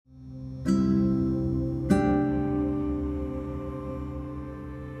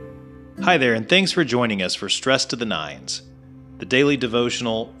Hi there, and thanks for joining us for Stress to the Nines, the daily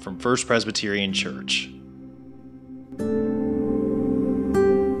devotional from First Presbyterian Church.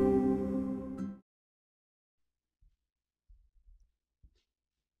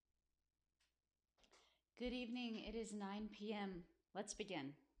 Good evening. It is 9 p.m. Let's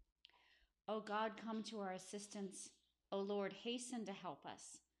begin. O God, come to our assistance. O Lord, hasten to help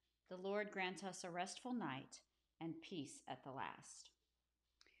us. The Lord grant us a restful night and peace at the last.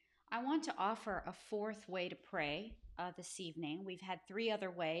 I want to offer a fourth way to pray this evening. We've had three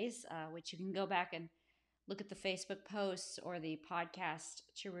other ways, which you can go back and look at the Facebook posts or the podcast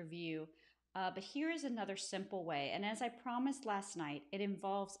to review. But here is another simple way. And as I promised last night, it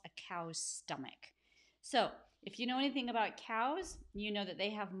involves a cow's stomach. So, if you know anything about cows, you know that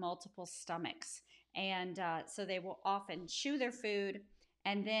they have multiple stomachs. And so they will often chew their food,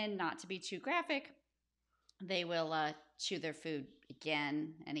 and then, not to be too graphic, they will chew their food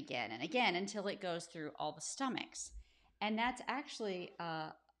again and again and again until it goes through all the stomachs. And that's actually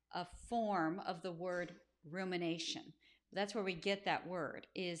a form of the word rumination. That's where we get that word,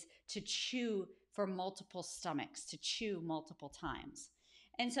 is to chew for multiple stomachs, to chew multiple times.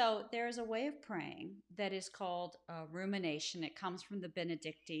 And so there's a way of praying that is called rumination. It comes from the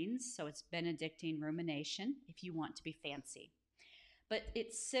Benedictines, so it's Benedictine rumination if you want to be fancy. But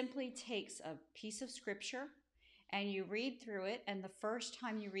it simply takes a piece of scripture and you read through it, and the first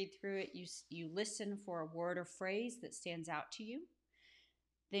time you read through it, you listen for a word or phrase that stands out to you.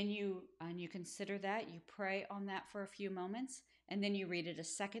 Then you consider that, you pray on that for a few moments, and then you read it a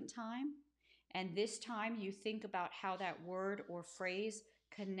second time. And this time you think about how that word or phrase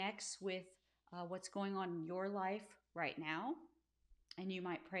connects with what's going on in your life right now. And you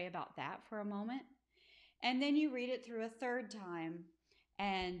might pray about that for a moment. And then you read it through a third time.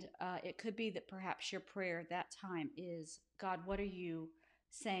 And it could be that perhaps your prayer that time is, God, what are you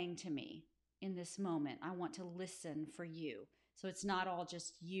saying to me in this moment? I want to listen for you. So it's not all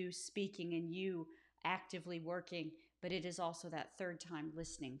just you speaking and you actively working, but it is also that third time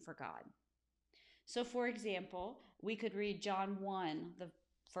listening for God. So, for example, we could read John 1, the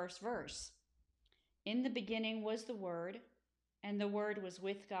first verse. In the beginning was the Word, and the Word was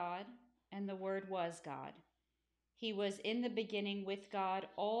with God, and the Word was God. He was in the beginning with God.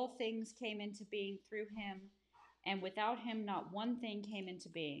 All things came into being through him, and without him, not one thing came into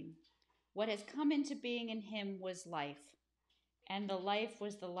being. What has come into being in him was life, and the life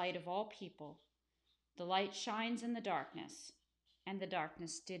was the light of all people. The light shines in the darkness, and the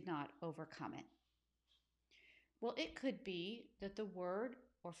darkness did not overcome it. Well, it could be that the word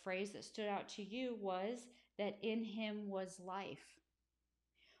or phrase that stood out to you was that in him was life.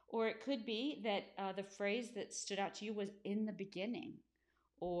 Or it could be that the phrase that stood out to you was in the beginning,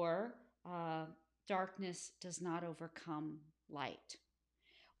 or darkness does not overcome light.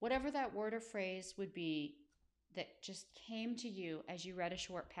 Whatever that word or phrase would be that just came to you as you read a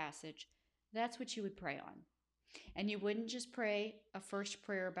short passage, that's what you would pray on. And you wouldn't just pray a first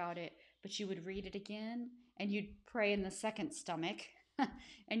prayer about it, but you would read it again and you'd pray in the second stomach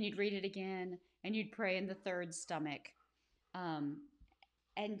and you'd read it again and you'd pray in the third stomach. Um,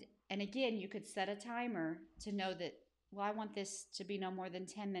 and again, you could set a timer to know that, well, I want this to be no more than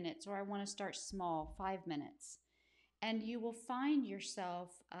 10 minutes, or I want to start small, 5 minutes. And you will find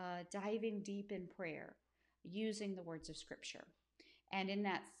yourself diving deep in prayer using the words of Scripture. And in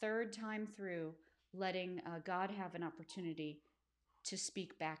that third time through, letting God have an opportunity to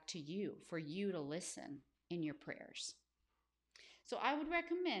speak back to you, for you to listen in your prayers. So I would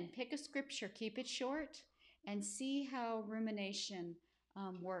recommend pick a scripture, keep it short, and see how rumination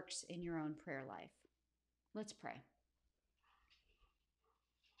works in your own prayer life. Let's pray.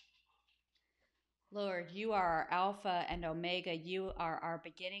 Lord, you are our Alpha and Omega. You are our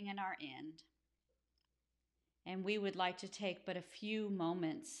beginning and our end. And we would like to take but a few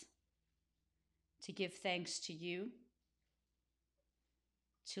moments to give thanks to you,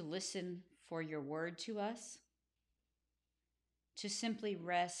 to listen for your word to us, to simply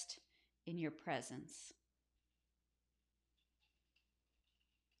rest in your presence.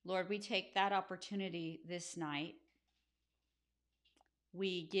 Lord, we take that opportunity this night.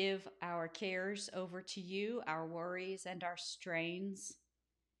 We give our cares over to you, our worries and our strains,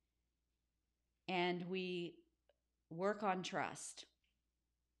 and we work on trust.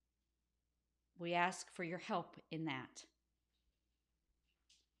 We ask for your help in that.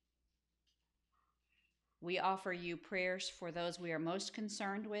 We offer you prayers for those we are most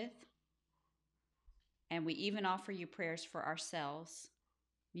concerned with, and we even offer you prayers for ourselves.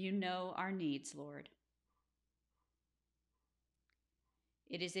 You know our needs, Lord.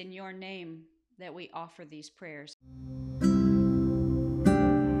 It is in your name that we offer these prayers.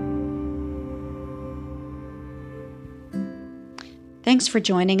 Thanks for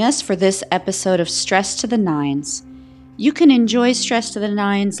joining us for this episode of Stress to the Nines. You can enjoy Stress to the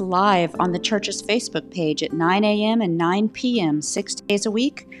Nines live on the church's Facebook page at 9 a.m. and 9 p.m. 6 days a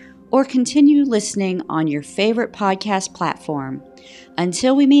week, or continue listening on your favorite podcast platform.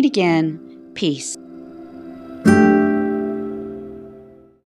 Until we meet again, peace.